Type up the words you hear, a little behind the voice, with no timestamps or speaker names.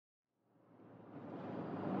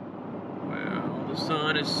The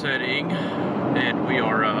sun is setting, and we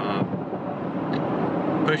are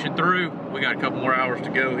pushing through. We got a couple more hours to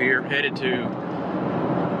go here. Headed to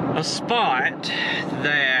a spot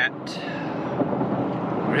that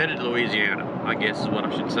we're headed to Louisiana, I guess is what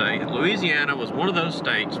I should say. And Louisiana was one of those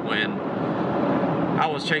states when I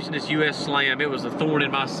was chasing this U.S. Slam. It was a thorn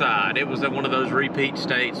in my side. It was one of those repeat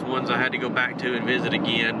states, ones I had to go back to and visit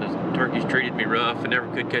again. The turkeys treated me rough and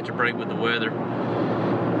never could catch a break with the weather.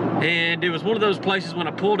 And it was one of those places when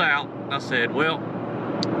I pulled out, I said, well,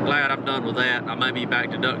 glad I'm done with that. I might be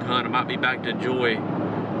back to duck hunt. I might be back to enjoy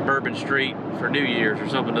Bourbon Street for New Year's or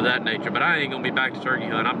something of that nature. But I ain't gonna be back to turkey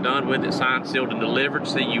hunt. I'm done with it, signed, sealed, and delivered.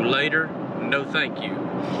 See you later. No thank you.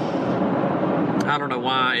 I don't know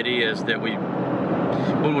why it is that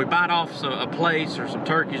when we bite off a place or some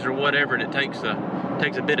turkeys or whatever, and it takes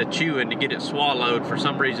a bit of chewing to get it swallowed, for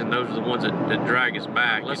some reason those are the ones that drag us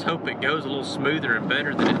back. Let's hope it goes a little smoother and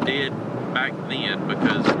better than it did back then,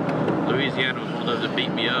 because Louisiana was one of those that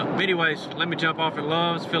beat me up. But anyways, let me jump off at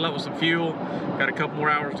Love's, fill up with some fuel. Got a couple more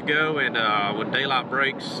hours to go, and when daylight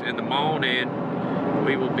breaks in the morning,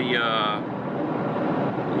 we will be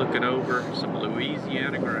looking over some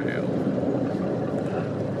Louisiana ground.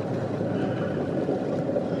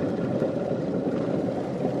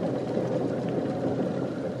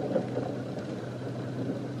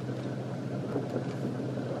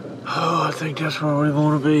 Oh, I think that's where we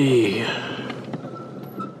want to be.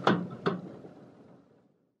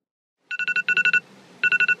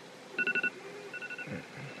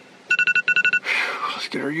 Let's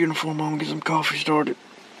get our uniform on and get some coffee started.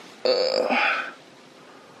 That's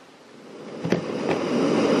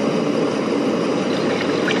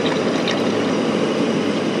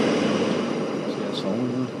the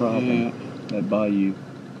only problem. That bayou,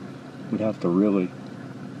 we'd have to really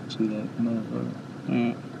see that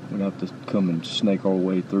motherfucker. We'd have to come and snake our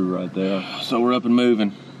way through right there. So we're up and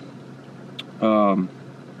moving.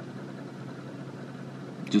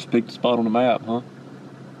 Just picked the spot on the map, huh?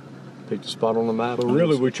 Picked a spot on the map. But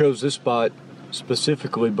really, we chose this spot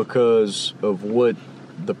specifically because of what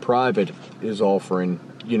the private is offering.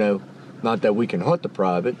 You know, not that we can hunt the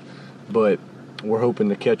private, but we're hoping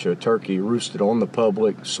to catch a turkey roosted on the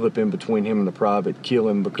public, slip in between him and the private, kill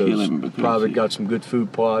him because the private got some good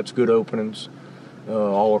food plots, good openings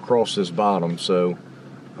all across this bottom. So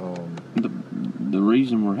the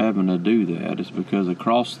reason we're having to do that is because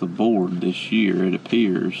across the board this year it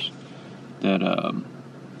appears that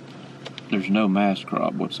there's no mass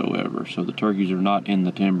crop whatsoever, so the turkeys are not in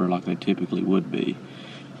the timber like they typically would be.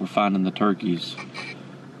 We're finding the turkeys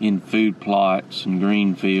in food plots and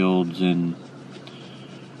green fields and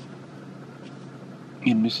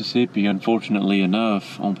in Mississippi, unfortunately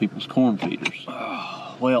enough, on people's corn feeders.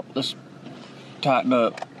 Well, let's tighten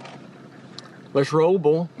up. let's roll,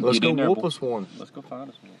 boy. Let's go whoop us one. Let's go find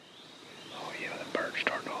us one. Oh yeah, the bird's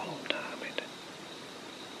starting all on time, ain't it?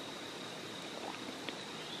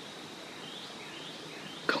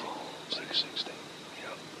 Come on, 616.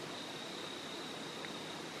 Yep.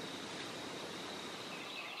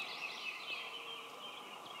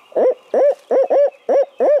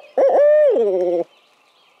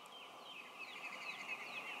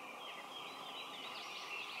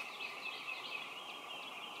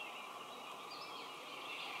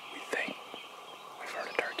 We think we've heard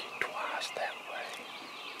a turkey twice that way.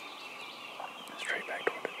 Straight back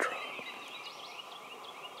toward the truck.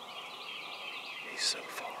 He's so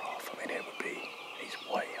far off. I mean, he's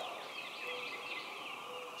way off.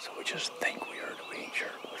 So we just think we heard it. We ain't sure.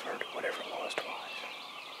 We've heard it, whatever it was, twice.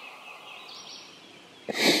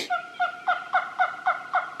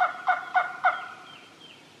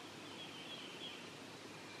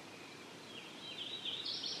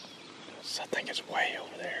 I think it's way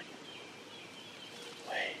over there.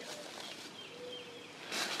 Way.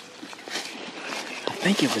 I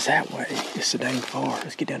think it was that way. It's so dang far.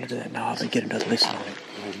 Let's get down into that knob and get another listen on it.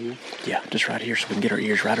 Right here? Yeah, just right here so we can get our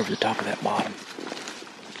ears right over the top of that bottom.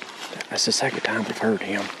 That's the second time we've heard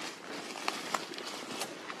him.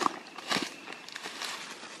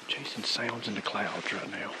 Chasing sounds in the clouds right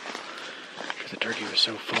now. Because the turkey was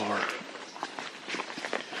so far.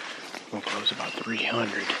 We'll close about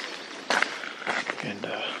 300. And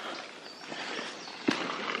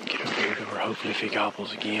get over here to where hopefully if he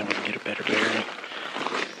gobbles again we can get a better bearing.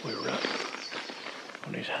 We were up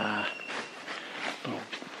on these high,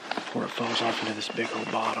 before it falls off into this big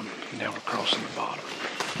old bottom. Now we're crossing the bottom.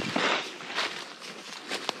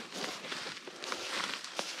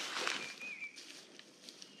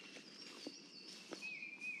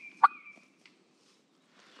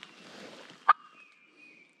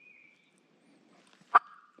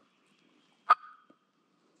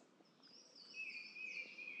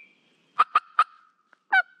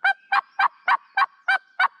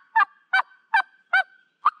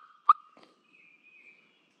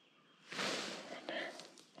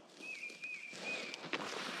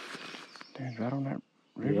 Stands right on that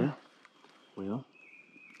river. Yeah. Well,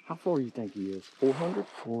 how far do you think he is? 400?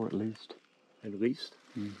 4 at least. At least?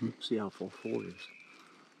 Mm-hmm. See how far 4 is.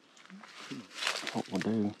 What we'll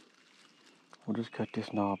do, we'll just cut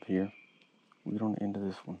this knob here. We'll get on the end of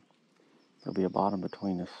this one. There'll be a bottom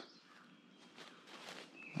between us.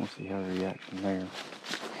 We'll see how they react from there.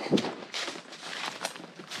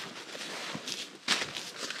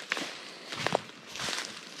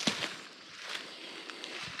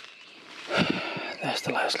 That's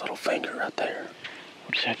the last little finger right there.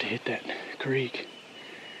 We'll just have to hit that creek,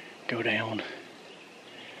 go down.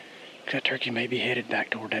 That turkey may be headed back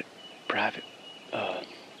toward that private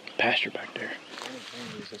pasture back there. The only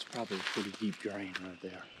thing is that's probably a pretty deep drain right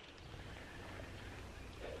there.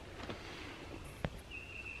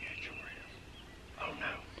 Yeah, sure is. Oh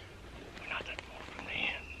no, we're not that far from the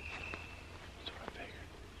end. That's what I figured.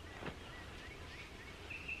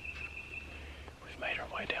 We've made our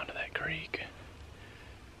way down to that creek.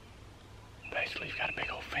 Basically, you've got a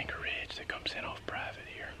big old finger ridge that comes in off private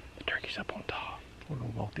here. The turkey's up on top. We're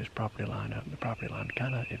gonna walk this property line up, and the property line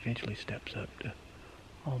kind of eventually steps up to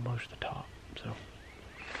almost the top. So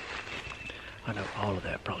I know all of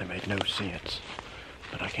that probably made no sense,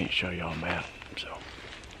 but I can't show y'all a map. So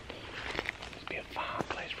it'd be a fine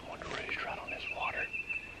place for one to roost right on this water.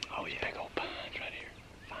 Oh yeah, big old pines right here.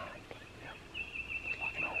 Fine, but yeah, it's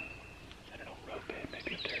like an old road bed,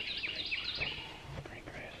 maybe up there just green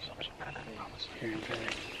grass or some sort. I was hearing very.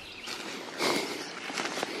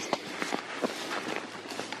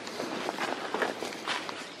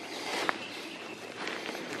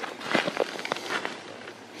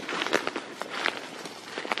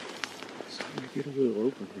 Get a little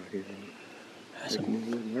open right here. That's Making me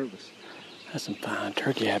a little nervous. That's some fine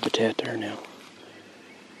turkey habitat there now.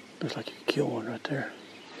 Looks like you could kill one right there.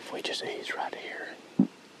 If we just ease right here. And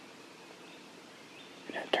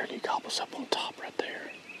that turkey gobbles up on top right there.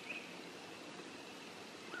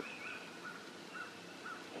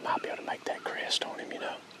 We might be able to make that crest on him, you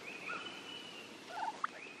know.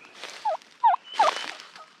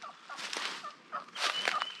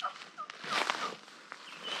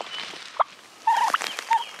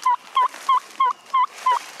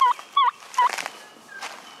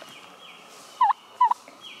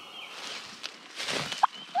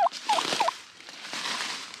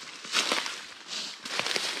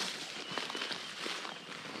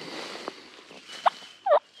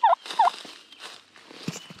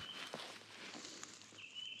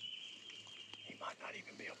 Not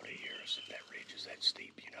even be able to hear us if that ridge is that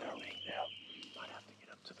steep, you know what I mean? Yeah. Might have to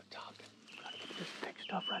get up to the top and try to get this big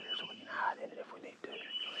stuff right here so we can hide in it if we need to.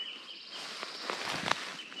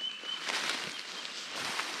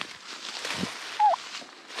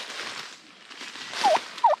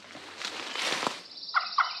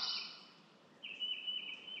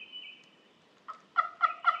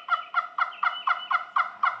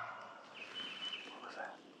 What was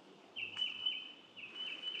that?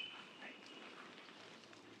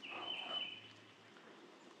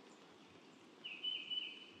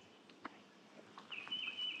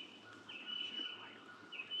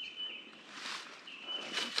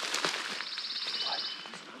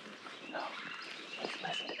 No, let's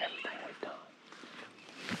listen to everything we've done.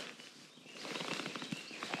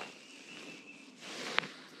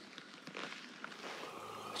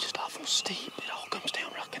 It's just awful steep. It all comes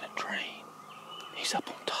down like in a drain. He's up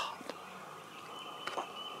on top.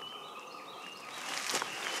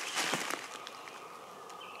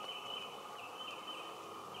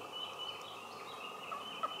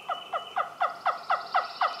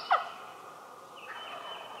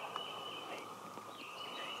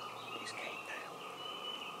 He's came down.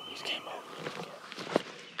 He's came over.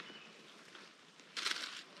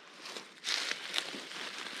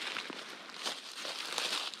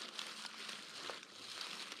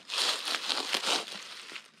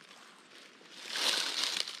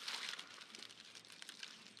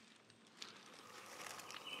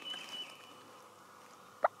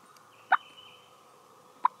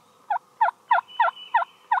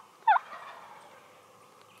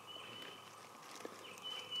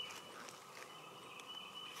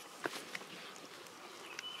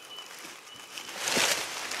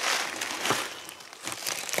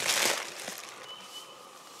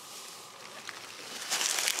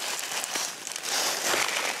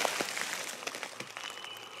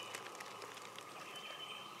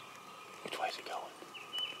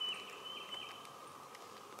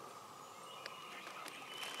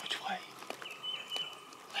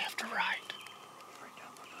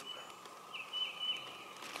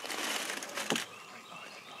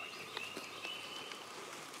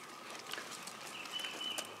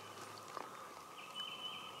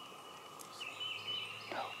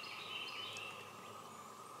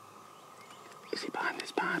 Is he behind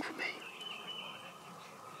this pine for me?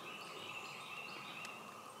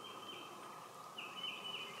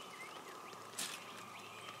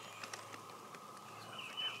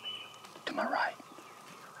 To my right.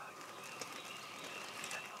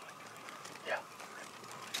 Yeah.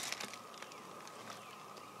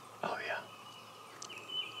 Oh yeah.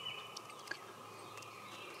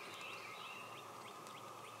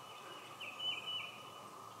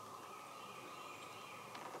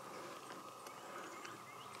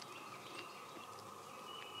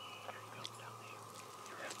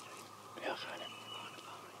 Yeah, kind of.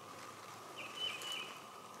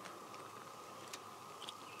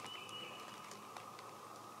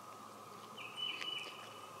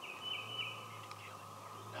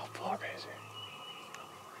 How far is it?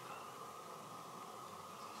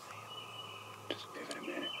 Just give it a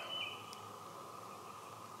minute.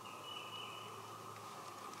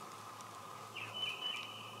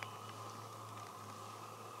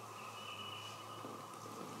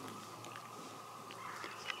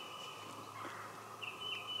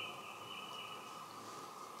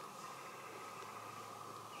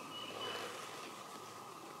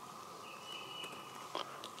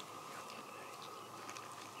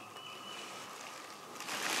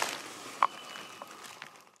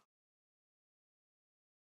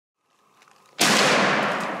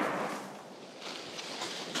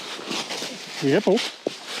 Yep. Oh.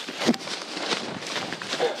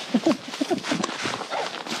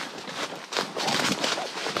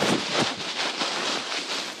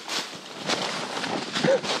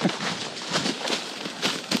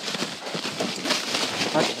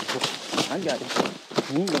 I got it.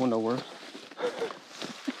 He ain't going nowhere.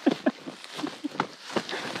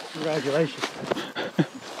 Congratulations.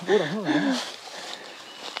 What a hunt, man.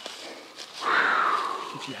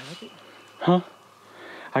 Did you have it? Huh?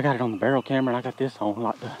 I got it on the barrel camera and I got this on,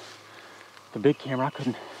 like the big camera. I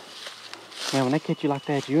couldn't. Man, when they catch you like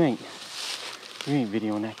that, you ain't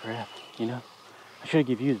videoing that crap, you know? I should have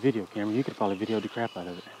given you the video camera. You could probably video the crap out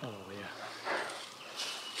of it. Oh,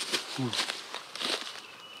 yeah.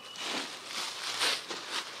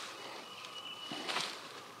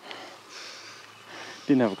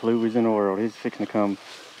 Didn't have a clue he was in the world. He's fixing to come.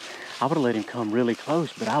 I would have let him come really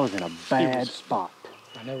close, but I was in a bad spot.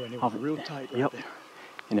 I know, and it was real tight right there.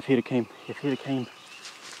 And if he'd have came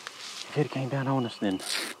down on us, then it'd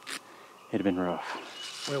have been rough.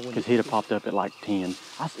 Well, because he'd have popped up at like 10.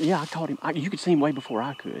 I caught him. You could see him way before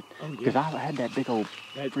I could. Because I had that big old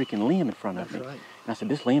freaking limb in front of me. Right. And I said,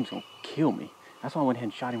 this limb's gonna kill me. That's why I went ahead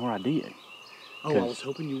and shot him where I did. Oh, I was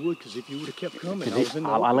hoping you would, because if you would have kept coming,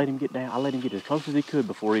 I let him get down. I let him get as close as he could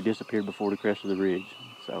before he disappeared before the crest of the ridge.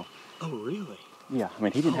 So. Oh, really? Yeah, I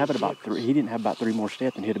mean, he didn't have it about three. He didn't have about 3 more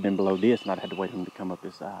steps, and he'd have been below this, and I'd had to wait for him to come up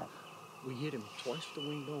this side. We hit him twice with the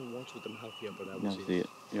wing bone, once with the mouth yep, but that was it.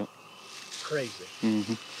 Yep. Crazy.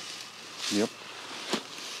 Mm-hmm. Yep.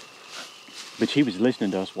 But he was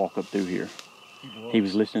listening to us walk up through here. He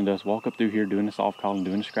was listening to us walk up through here, doing the soft calling,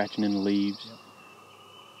 doing the scratching in the leaves. Yep.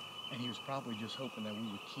 And he was probably just hoping that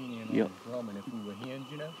we would key in on his drumming if we were hens,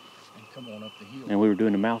 you know, and come on up the hill. And we were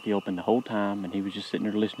doing the mouthy open the whole time, and he was just sitting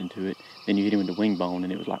there listening to it. Then you hit him with the wing bone,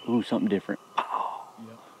 and it was like, ooh, something different. Oh.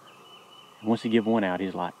 Yep. And once he gave one out,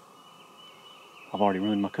 he's like, I've already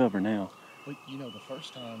ruined my cover now. But you know, the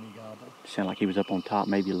first time he gobbled, it sounded like he was up on top,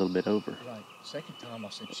 maybe a little bit over. Right. Second time, I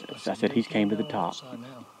said he's came to the top.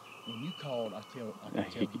 Now. When you called, I could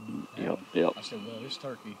tell you. Yep. I said, well, this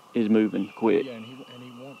turkey is moving quick. Yeah, and he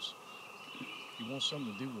wants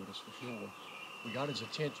something to do with us for sure. We got his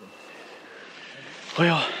attention.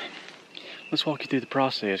 Well, let's walk you through the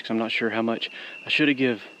process, because I'm not sure how much. I should have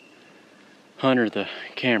give Hunter the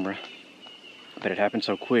camera, but it happened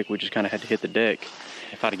so quick, we just kind of had to hit the deck.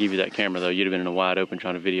 If I'd have given you that camera, though, you'd have been in a wide open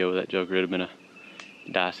trying to video that joker. It would have been a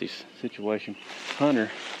dicey situation.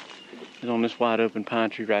 Hunter is on this wide open pine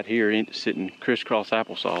tree right here, sitting crisscross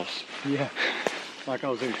applesauce. Yeah, like I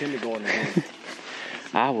was in kindergarten.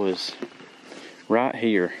 I was right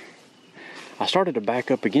here. I started to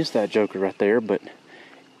back up against that joker right there, but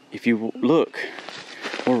if you look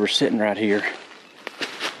where we're sitting right here,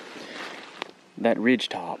 that ridge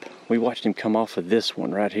top, we watched him come off of this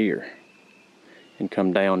one right here and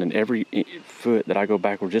come down, and every foot that I go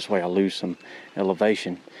backwards this way, I lose some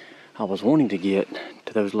elevation. I was wanting to get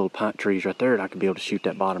to those little pine trees right there, and I could be able to shoot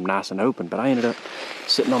that bottom nice and open, but I ended up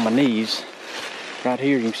sitting on my knees right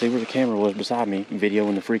here. You can see where the camera was beside me,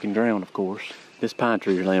 videoing the freaking ground, of course. This pine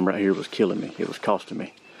tree limb right here was killing me. It was costing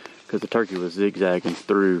me, because the turkey was zigzagging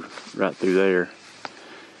right through there.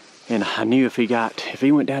 And I knew if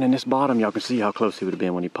he went down in this bottom, y'all can see how close he would have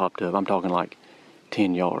been when he popped up. I'm talking like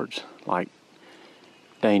 10 yards. Like,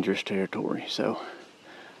 dangerous territory. So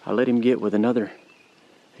I let him get with another.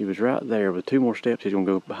 He was right there with 2 more steps. He's gonna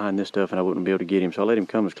go behind this stuff and I wouldn't be able to get him. So I let him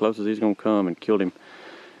come as close as he's gonna come and killed him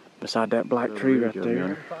beside that black tree right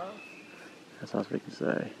there. That's what I was fixing to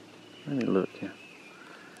say. Let me look here.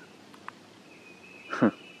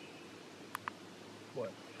 Huh.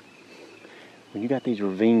 What? When you got these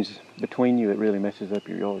ravines between you, it really messes up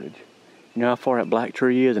your yardage. You know how far that black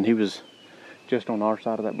tree is, and he was just on our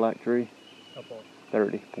side of that black tree? How far?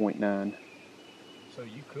 30.9. So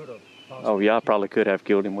you could have possibly... Oh yeah, I probably could have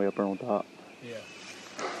killed him way up there on top. Yeah.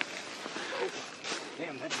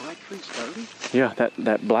 Damn, that black tree's 30? Yeah,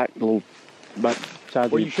 that black little... Right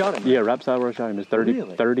beside Where you shot him? Yeah, right beside where I shot him is 30,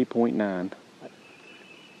 Really? 30.9.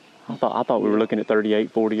 I thought we were looking at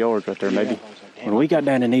 38, 40 yards right there, maybe. Like, When we got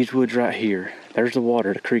down in these woods right here, there's the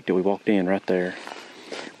water, the creek that we walked in right there.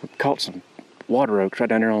 We caught some water oaks right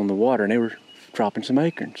down there on the water, and they were dropping some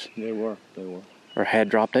acorns. They were. Or had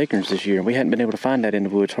dropped acorns this year. We hadn't been able to find that in the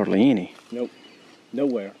woods hardly any. Nope.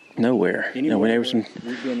 Nowhere. Nowhere. Anywhere. No,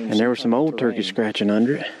 there were some old turkeys scratching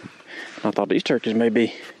under it. I thought these turkeys may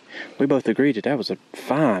be. We both agreed that was a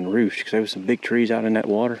fine roost because there was some big trees out in that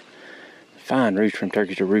water. Fine roost from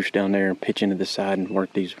turkeys to roost down there and pitch into the side and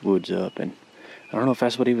work these woods up. And I don't know if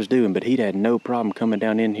that's what he was doing, but he'd had no problem coming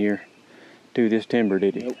down in here to this timber,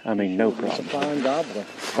 did he? Nope. I mean, no He's a problem. fine gobbler.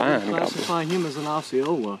 Fine I gobbler. classify him as an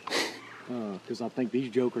Osceola because I think these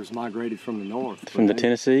jokers migrated from the north. From the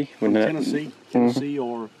Tennessee? From Tennessee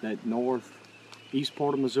or that northeast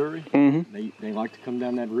part of Missouri. Mm-hmm. They like to come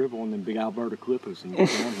down that river on them big Alberta clippers and get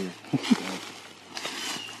down here.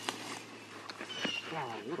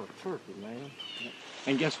 Wow, what a turkey, man.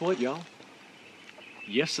 And guess what, y'all?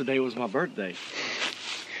 Yesterday was my birthday.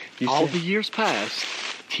 All the years past,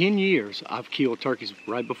 10 years, I've killed turkeys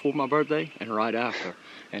right before my birthday and right after.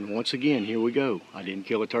 And once again, here we go. I didn't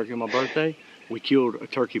kill a turkey on my birthday. We killed a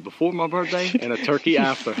turkey before my birthday and a turkey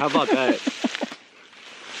after. How about that?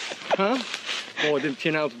 Huh? Boy, them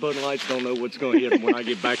 10-ounce Bud Lights don't know what's going to hit them when I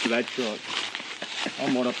get back to that truck.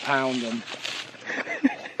 I'm going to pound them.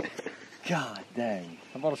 God dang.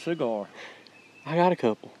 How about a cigar? I got a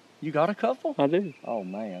couple. You got a couple? I do. Oh,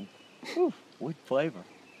 man. Whew. What flavor?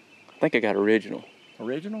 I think I got original.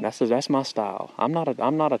 Original? That's my style. I'm not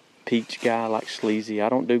a peach guy like Sleazy. I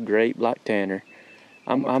don't do grape like Tanner.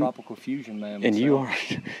 I'm a tropical fusion man. And you are,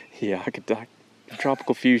 yeah.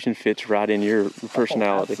 Tropical fusion fits right in your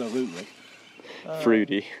personality. Oh, absolutely.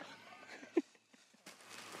 Fruity.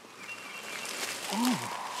 Oh,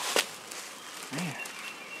 man.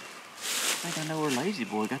 I think I know where Lazy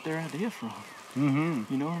Boy got their idea from.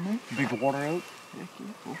 Mm-hmm. You know what I mean? Big water oak. Heck yeah.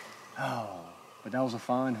 Cool. Oh, but that was a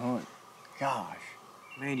fine hunt. Gosh.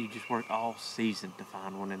 Man, you just work all season to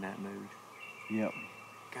find one in that mood. Yep.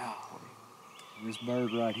 Golly. This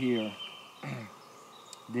bird right here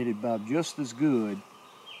did it about just as good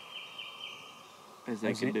As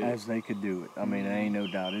they could do it. I mean, there ain't no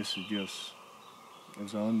doubt. This is just, it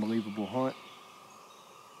was an unbelievable hunt.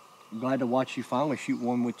 I'm glad to watch you finally shoot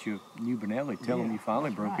one with your new Benelli. Tell them you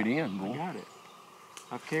finally broke it in, boy. I got it.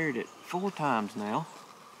 I've carried it 4 times now,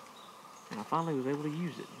 and I finally was able to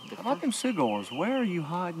use it. How about them cigars? Where are you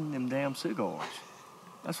hiding them damn cigars?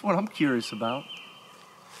 That's what I'm curious about.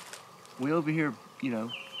 We over here, you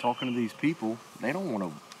know, talking to these people. They don't want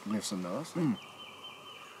to listen to us.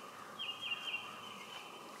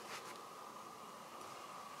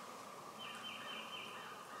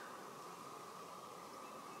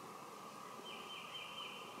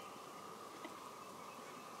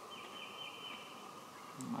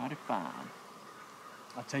 Mighty fine.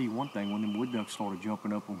 I'll tell you one thing, when them wood ducks started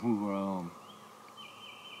jumping up when we were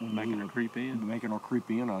Making her creep in. Making our creep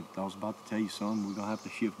in, I was about to tell you something. We're going to have to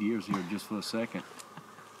shift gears here just for a second.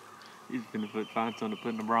 He's going to find something to put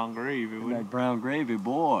in the brown gravy. That brown gravy,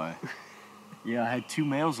 boy. Yeah, I had 2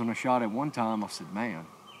 males in a shot at one time. I said, man,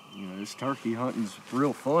 you know, this turkey hunting's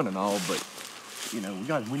real fun and all, but, you know,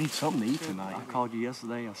 we need something to eat tonight. I called you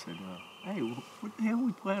yesterday. I said, hey, what the hell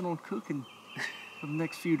we plan on cooking for the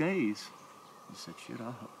next few days? He said, shit,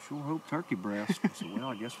 I sure hope turkey breast. I said, well,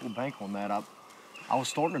 I guess we'll bank on that. I was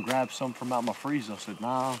starting to grab some from out my freezer. I said,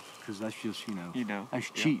 nah, because that's just, you know, that's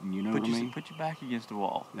cheating, you know what I mean? Put your back against the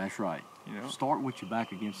wall. That's right. You know? Start with your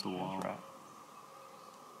back against the wall. That's right.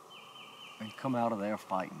 And come out of there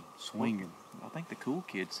fighting, swinging. I think the cool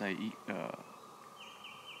kids say eat,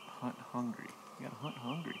 hunt hungry. You gotta hunt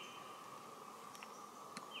hungry.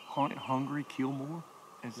 Hunt hungry, kill more?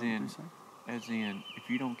 As in, if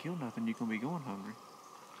you don't kill nothing, you're gonna be going hungry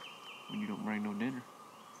when you don't bring no dinner.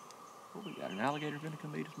 What we got? An alligator finna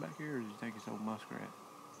come eat us back here, or does he take his old muskrat?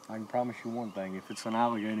 I can promise you one thing. If it's an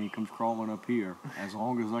alligator and he comes crawling up here, as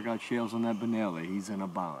long as I got shells on that vanilla, he's in a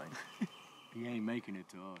bind. He ain't making it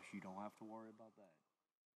to us. You don't have to worry about that.